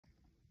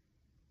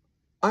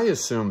I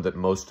assume that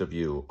most of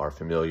you are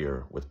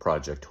familiar with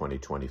Project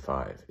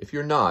 2025. If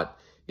you're not,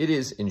 it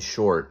is, in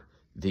short,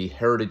 the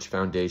Heritage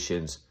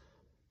Foundation's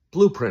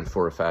blueprint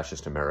for a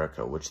fascist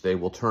America, which they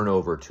will turn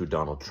over to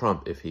Donald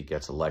Trump if he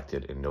gets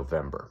elected in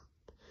November.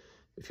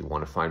 If you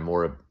want to find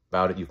more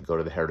about it, you can go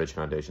to the Heritage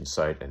Foundation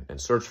site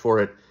and search for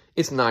it.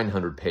 It's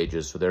 900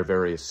 pages, so there are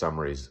various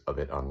summaries of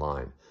it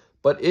online.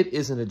 But it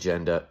is an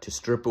agenda to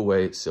strip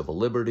away civil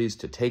liberties,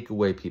 to take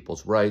away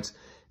people's rights,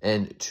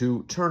 and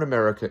to turn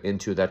America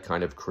into that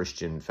kind of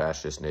Christian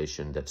fascist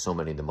nation that so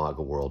many in the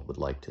MAGA world would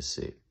like to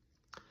see.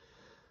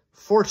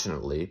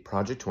 Fortunately,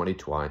 Project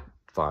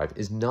 2025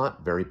 is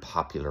not very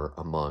popular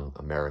among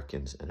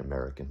Americans and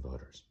American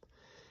voters.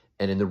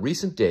 And in the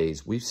recent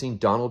days, we've seen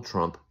Donald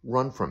Trump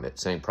run from it,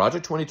 saying,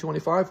 Project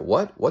 2025?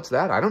 What? What's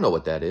that? I don't know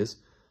what that is.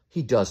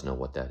 He does know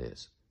what that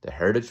is. The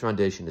Heritage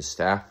Foundation is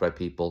staffed by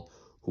people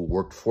who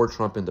worked for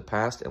Trump in the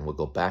past and will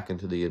go back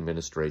into the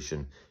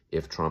administration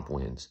if Trump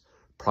wins.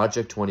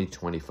 Project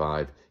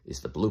 2025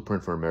 is the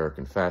blueprint for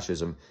American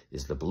fascism,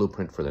 is the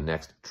blueprint for the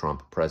next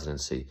Trump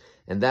presidency.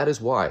 And that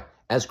is why,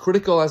 as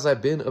critical as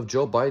I've been of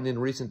Joe Biden in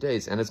recent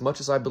days, and as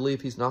much as I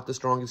believe he's not the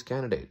strongest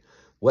candidate,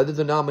 whether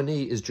the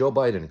nominee is Joe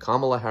Biden,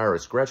 Kamala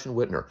Harris, Gretchen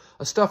Whitmer,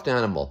 a stuffed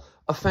animal,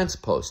 a fence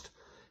post,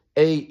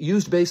 a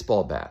used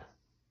baseball bat,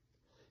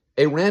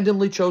 a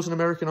randomly chosen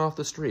American off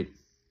the street,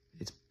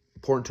 it's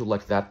important to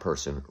elect that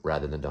person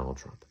rather than Donald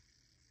Trump.